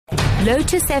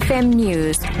Lotus FM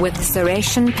News with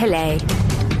SARESHEN Pillay.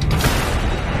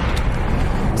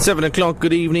 7 o'clock,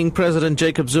 good evening. President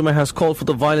Jacob Zuma has called for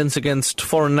the violence against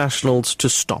foreign nationals to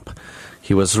stop.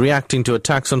 He was reacting to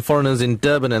attacks on foreigners in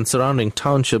Durban and surrounding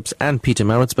townships and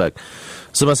Pietermaritzburg.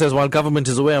 Zuma says while government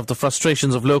is aware of the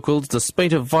frustrations of locals, the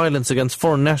spate of violence against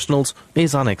foreign nationals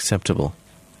is unacceptable.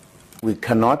 We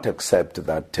cannot accept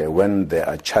that when there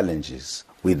are challenges,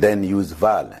 we then use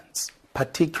violence,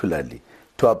 particularly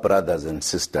to our brothers and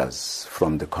sisters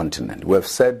from the continent. We have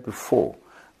said before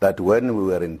that when we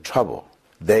were in trouble,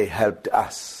 they helped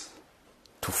us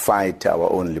to fight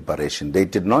our own liberation. They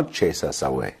did not chase us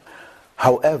away.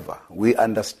 However, we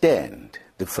understand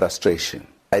the frustration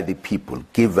by the people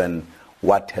given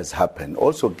what has happened.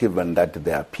 Also given that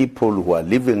there are people who are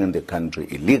living in the country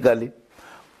illegally,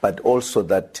 but also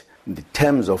that in the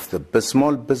terms of the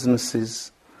small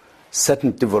businesses,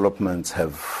 certain developments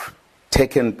have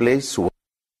taken place.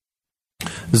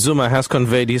 Zuma has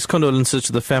conveyed his condolences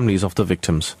to the families of the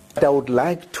victims. I would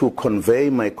like to convey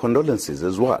my condolences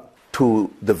as well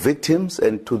to the victims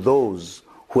and to those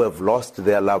who have lost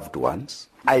their loved ones.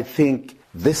 I think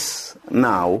this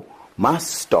now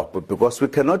must stop because we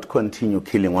cannot continue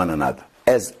killing one another.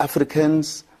 As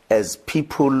Africans, as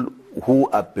people who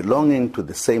are belonging to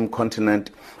the same continent,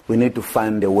 we need to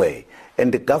find a way.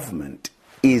 And the government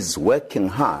is working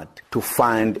hard to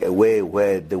find a way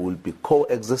where there will be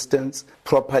coexistence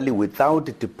properly without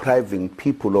depriving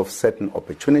people of certain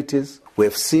opportunities. We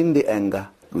have seen the anger.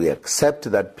 We accept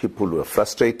that people were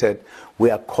frustrated. We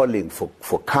are calling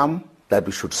for calm, that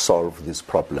we should solve these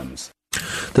problems.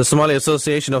 The Somali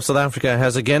Association of South Africa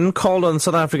has again called on the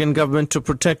South African government to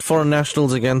protect foreign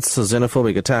nationals against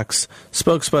xenophobic attacks.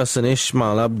 Spokesperson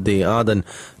Ismail Abdi Aden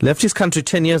left his country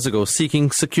 10 years ago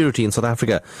seeking security in South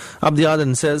Africa. Abdi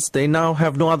Aden says they now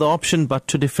have no other option but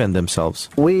to defend themselves.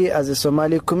 We as the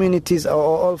Somali communities, or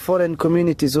all foreign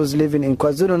communities who's living in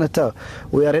KwaZulu-Natal,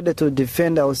 we are ready to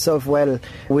defend ourselves while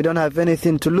we don't have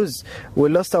anything to lose. We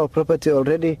lost our property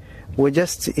already. We're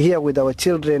just here with our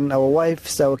children, our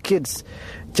wives, our kids,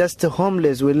 just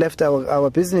homeless. We left our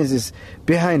businesses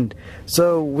behind.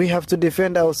 So we have to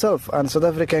defend ourselves, and South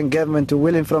African government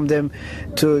willing from them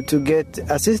to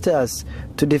assist us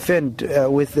to defend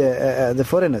with the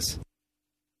foreigners.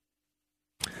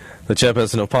 The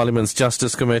chairperson of Parliament's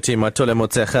Justice Committee, Mathole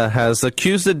Motshekga, has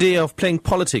accused the DA of playing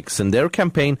politics in their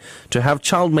campaign to have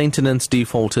child maintenance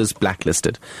defaulters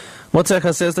blacklisted.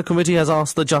 Motshekga says the committee has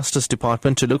asked the Justice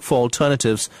Department to look for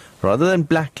alternatives rather than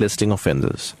blacklisting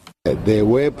offenders. There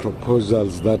were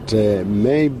proposals that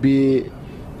maybe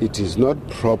it is not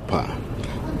proper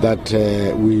that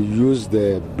we use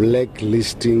the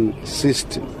blacklisting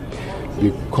system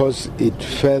because it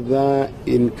further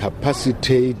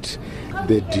incapacitates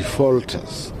the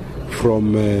defaulters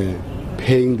from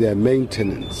paying their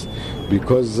maintenance,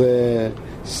 because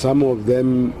some of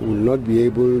them will not be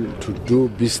able to do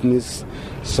business,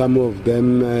 some of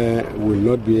them will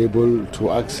not be able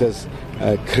to access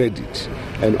credit.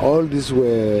 And all these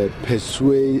were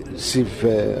persuasive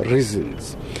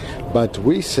reasons. But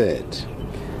we said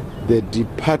the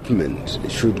department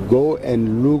should go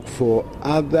and look for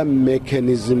other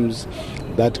mechanisms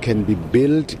that can be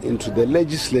built into the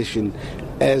legislation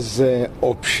as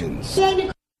options.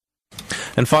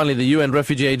 And finally, the UN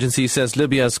Refugee Agency says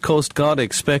Libya's coastguard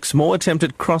expects more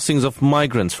attempted crossings of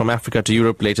migrants from Africa to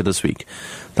Europe later this week.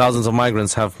 Thousands of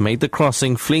migrants have made the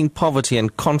crossing, fleeing poverty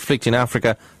and conflict in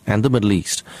Africa and the Middle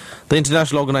East. The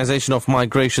International Organization of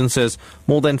Migration says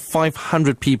more than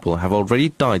 500 people have already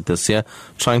died this year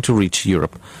trying to reach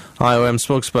Europe. IOM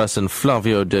spokesperson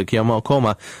Flavio de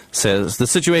Giamacoma says the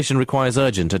situation requires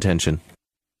urgent attention.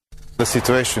 The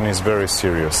situation is very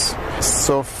serious.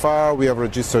 So far we have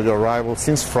registered arrival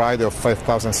since Friday of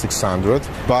 5,600,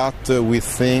 but we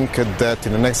think that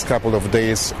in the next couple of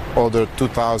days other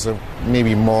 2,000,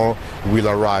 maybe more, will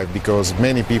arrive because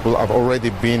many people have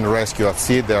already been rescued at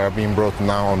sea. They are being brought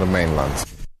now on the mainland.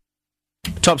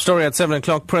 Top story at 7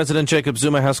 o'clock. President Jacob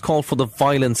Zuma has called for the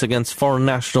violence against foreign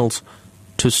nationals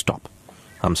to stop.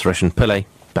 I'm SARESHEN Pillay,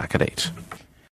 back at 8.